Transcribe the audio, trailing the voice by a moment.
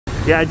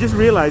Yeah, I just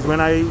realized when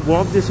I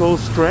walk this whole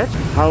stretch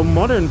how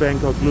modern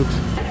Bangkok looks,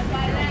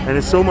 and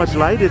it's so much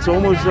light. It's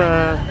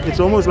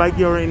almost like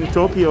you're in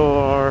Tokyo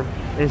or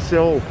in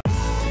Seoul.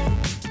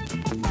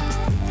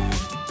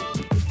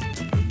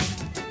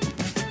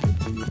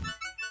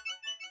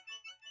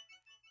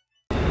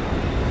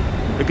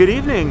 Good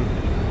evening.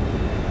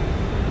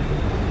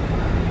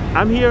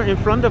 I'm here in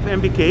front of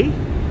MBK,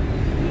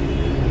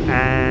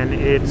 and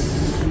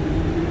it's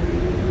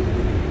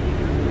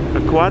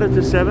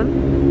 6:45,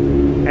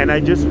 and I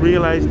just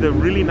realized the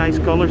really nice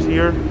colors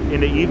here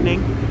in the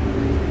evening,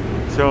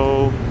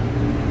 so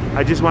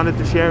I just wanted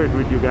to share it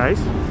with you guys.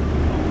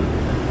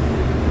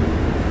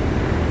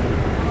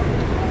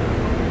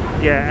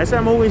 Yeah, as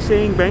I'm always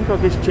saying,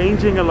 Bangkok is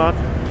changing a lot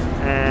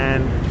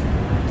and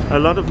a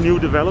lot of new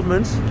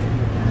developments.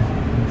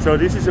 So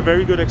this is a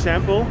very good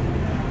example.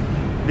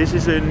 This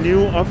is a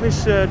new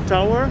office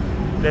tower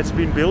that's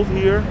been built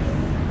here,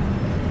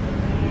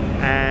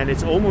 and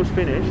it's almost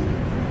finished.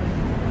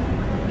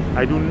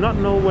 I do not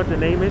know what the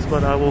name is,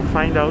 but I will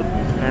find out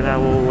and I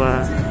will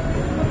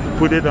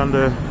put it on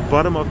the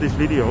bottom of this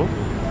video.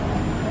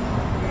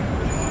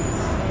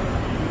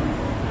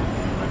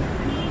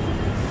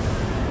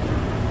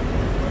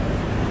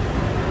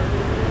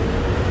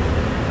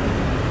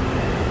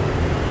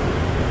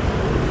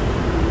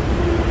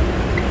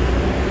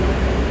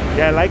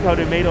 Yeah, I like how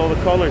they made all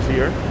the colors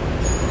here.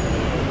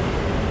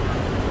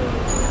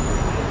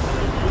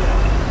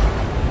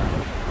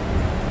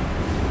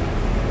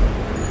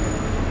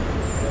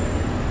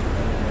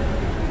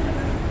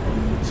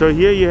 So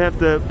here you have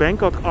the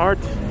Bangkok Art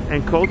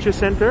and Culture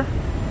Center,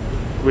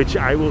 which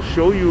I will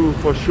show you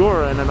for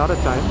sure in another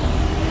time.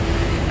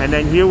 And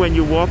then here, when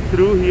you walk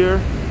through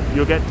here,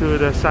 you'll get to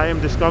the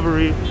Siam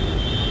Discovery,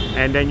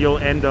 and then you'll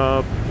end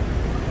up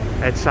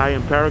at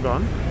Siam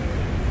Paragon.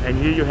 And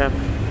here you have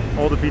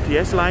all the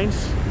BTS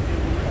lines.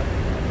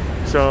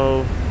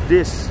 So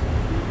this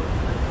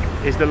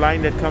is the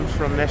line that comes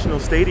from National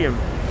Stadium,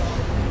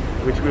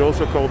 which we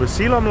also call the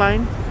Siam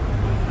line.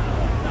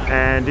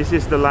 And this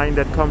is the line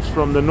that comes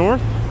from the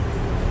north,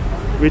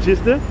 which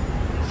is the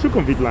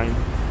Sukhumvit line.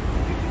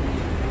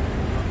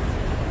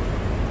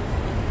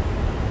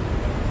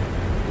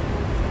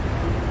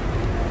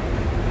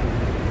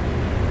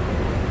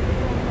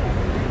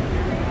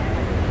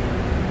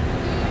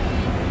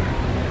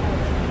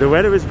 The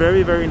weather is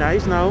very, very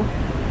nice now.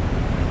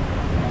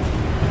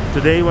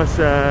 Today was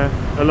a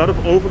lot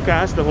of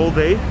overcast the whole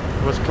day.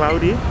 It was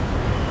cloudy.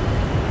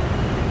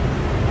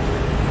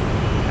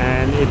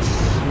 And it's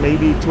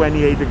maybe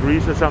 28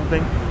 degrees or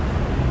something.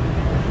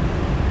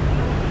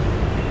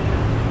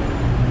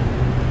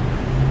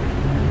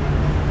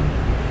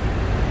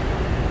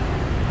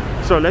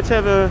 So let's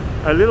have a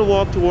little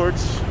walk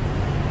towards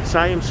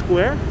Siam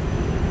Square.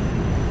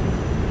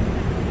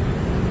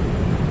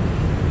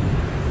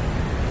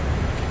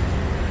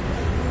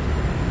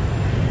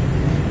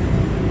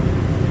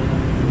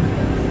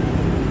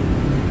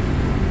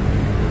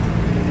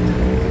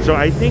 So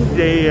I think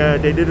they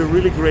did a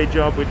really great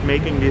job with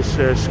making this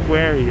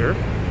square here.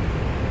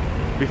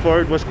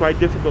 Before it was quite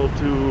difficult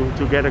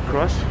to get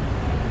across.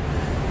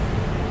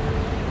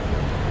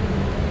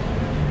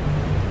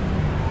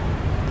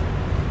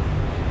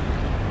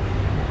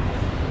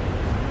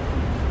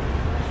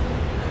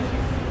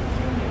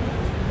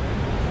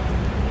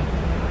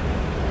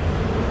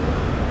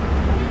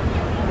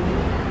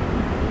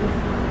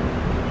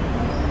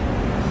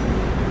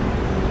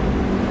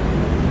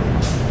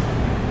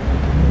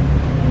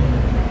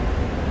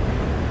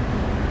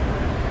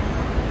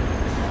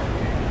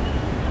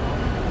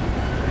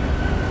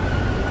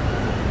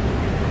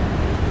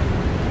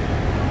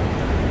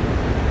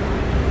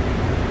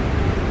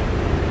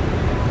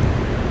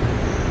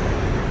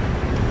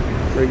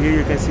 So here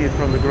you can see it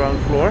from the ground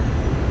floor.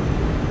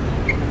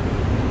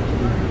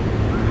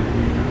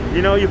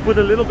 You know, you put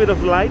a little bit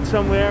of light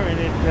somewhere and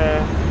it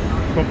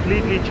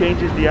completely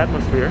changes the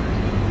atmosphere.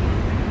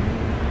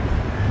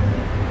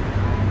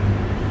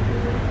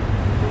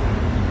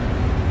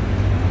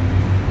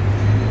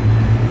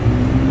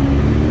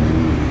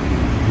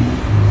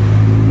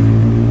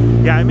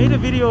 Yeah, I made a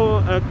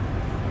video,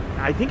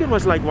 I think it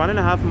was like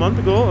 1.5 months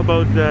ago,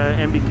 about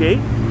MBK.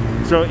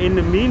 So in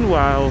the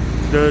meanwhile,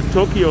 the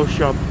Tokyo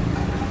shop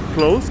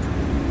closed,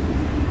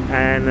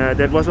 and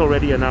that was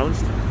already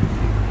announced,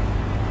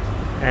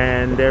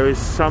 and there is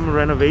some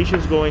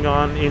renovations going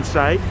on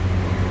inside,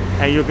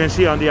 and you can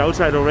see on the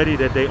outside already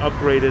that they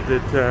upgraded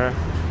it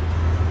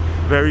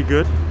very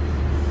good.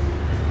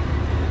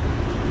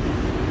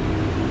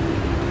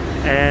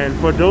 And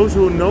for those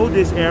who know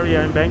this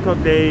area in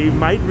Bangkok, they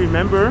might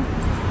remember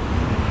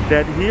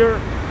that here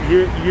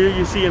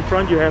you see in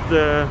front you have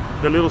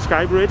the little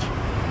sky bridge,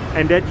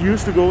 and that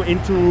used to go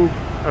into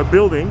a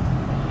building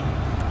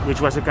which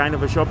was a kind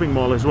of a shopping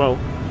mall as well,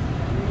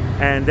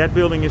 and that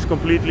building is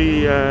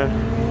completely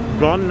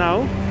gone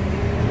now,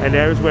 and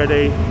there is where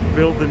they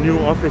built the new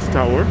office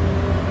tower.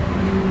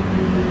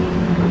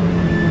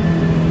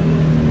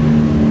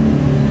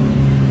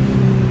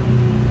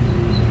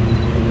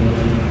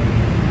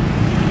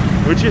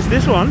 Which is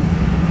this one.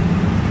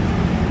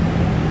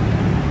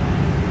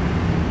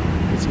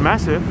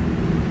 massive.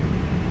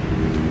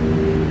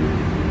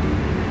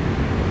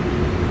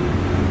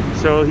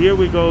 So here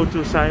we go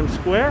to Siam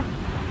Square.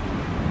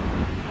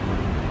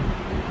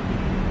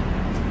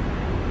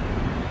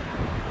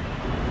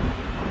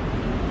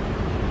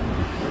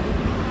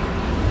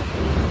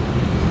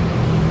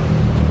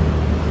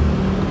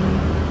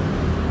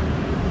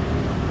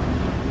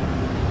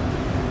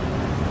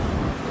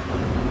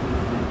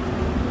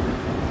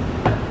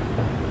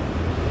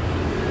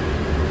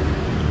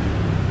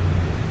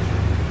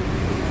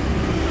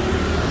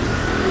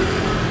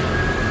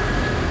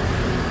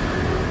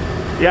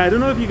 Yeah, I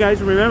don't know if you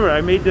guys remember, I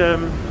made a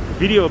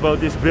video about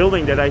this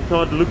building that I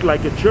thought looked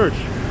like a church.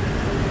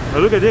 Now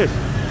look at this.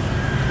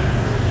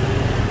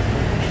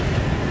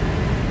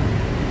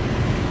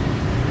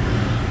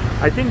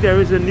 I think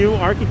there is a new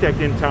architect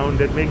in town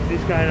that makes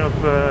this kind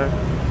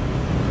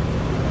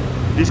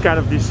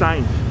of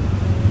design.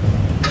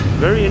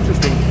 Very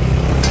interesting.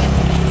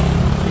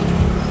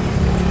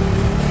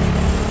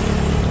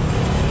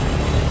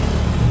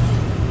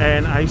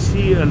 And I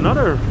see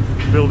another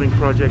building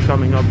project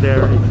coming up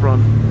there in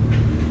front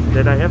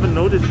that I haven't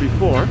noticed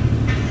before.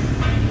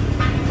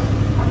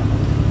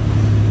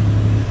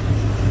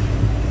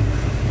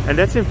 And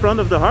that's in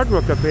front of the Hard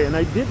Rock Cafe, and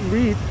I did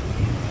read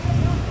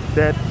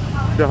that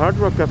the Hard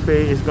Rock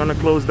Cafe is gonna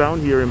close down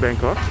here in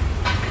Bangkok.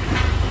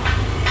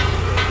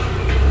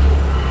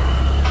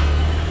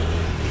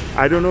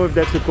 I don't know if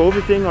that's a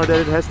COVID thing or that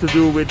it has to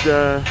do with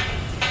the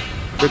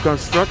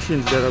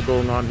constructions that are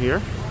going on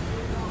here.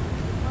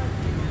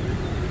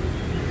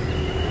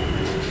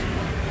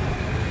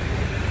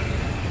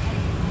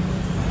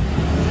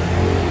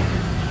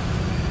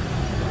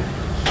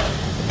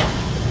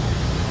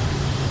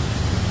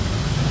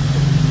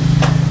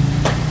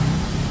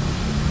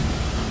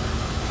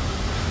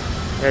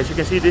 As you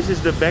can see, this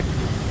is the back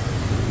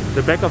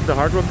of the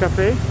Hard Rock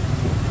Cafe.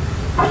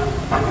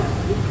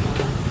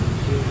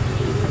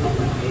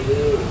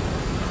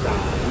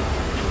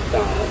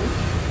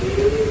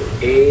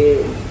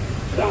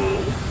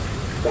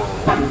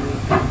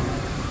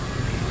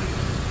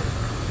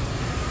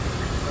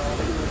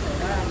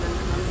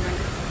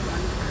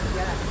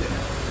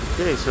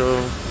 Okay, so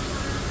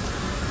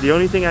the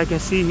only thing I can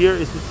see here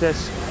is it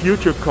says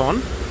Future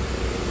Con.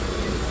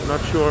 I'm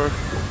not sure.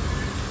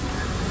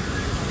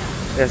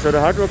 Yeah, so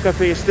the Hard Rock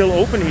Cafe is still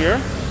open here,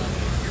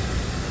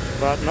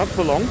 but not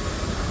for long.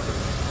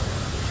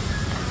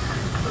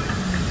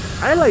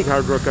 I like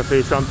Hard Rock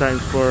Cafe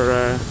sometimes for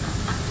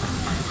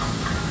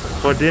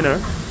dinner.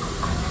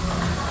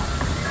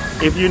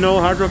 If you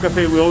know Hard Rock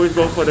Cafe, we always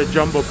go for the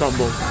jumbo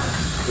combo,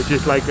 which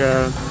is like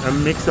a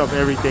mix of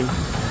everything.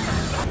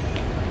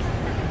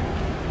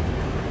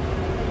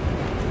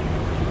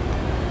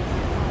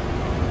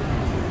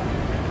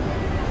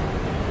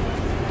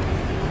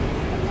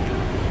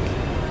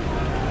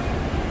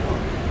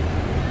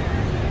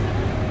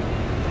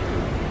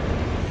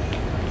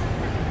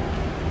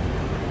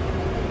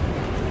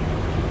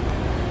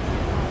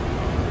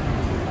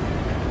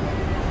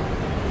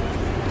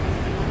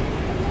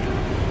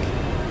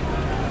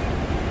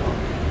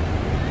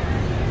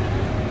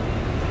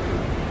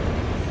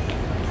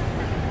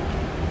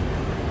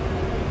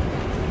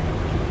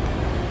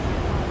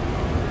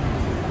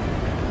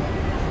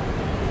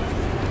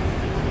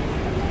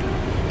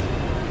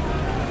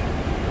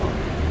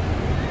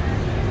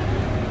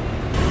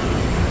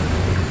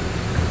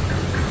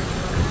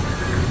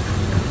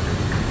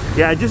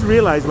 Yeah, I just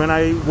realized when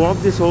I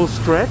walked this whole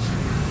stretch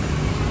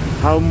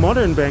how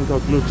modern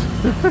Bangkok looks.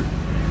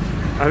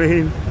 I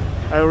mean,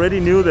 I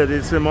already knew that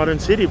it's a modern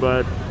city,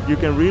 but you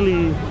can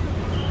really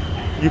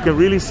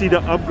see the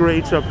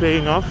upgrades are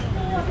paying off.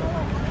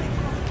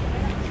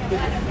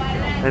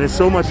 And it's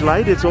so much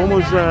light. It's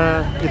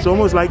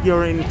almost like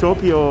you're in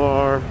Tokyo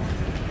or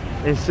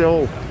in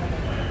Seoul.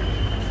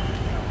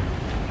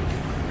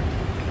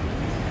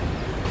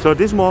 So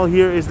this mall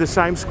here is the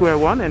Siam Square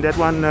One, and that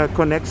one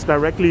connects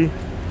directly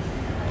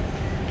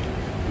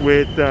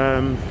with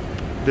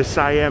the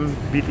Siam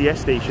BTS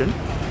station.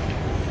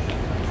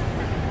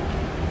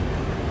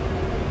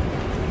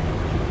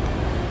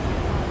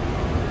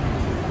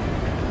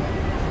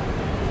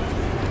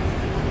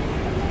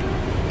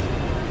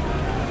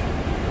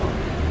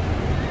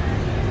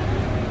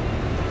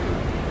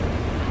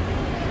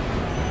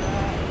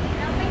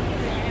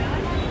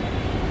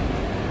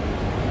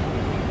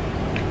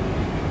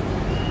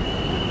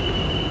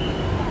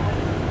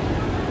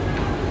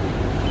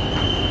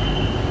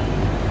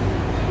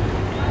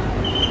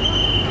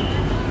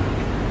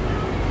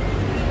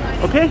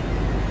 Okay,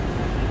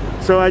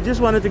 so I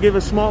just wanted to give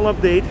a small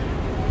update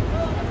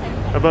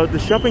about the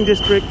shopping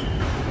district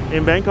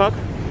in Bangkok.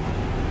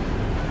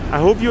 I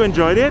hope you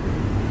enjoyed it.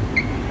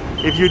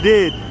 If you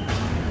did,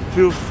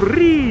 feel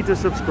free to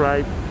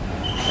subscribe,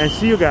 and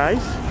see you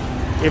guys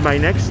in my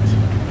next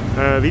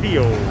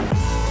video.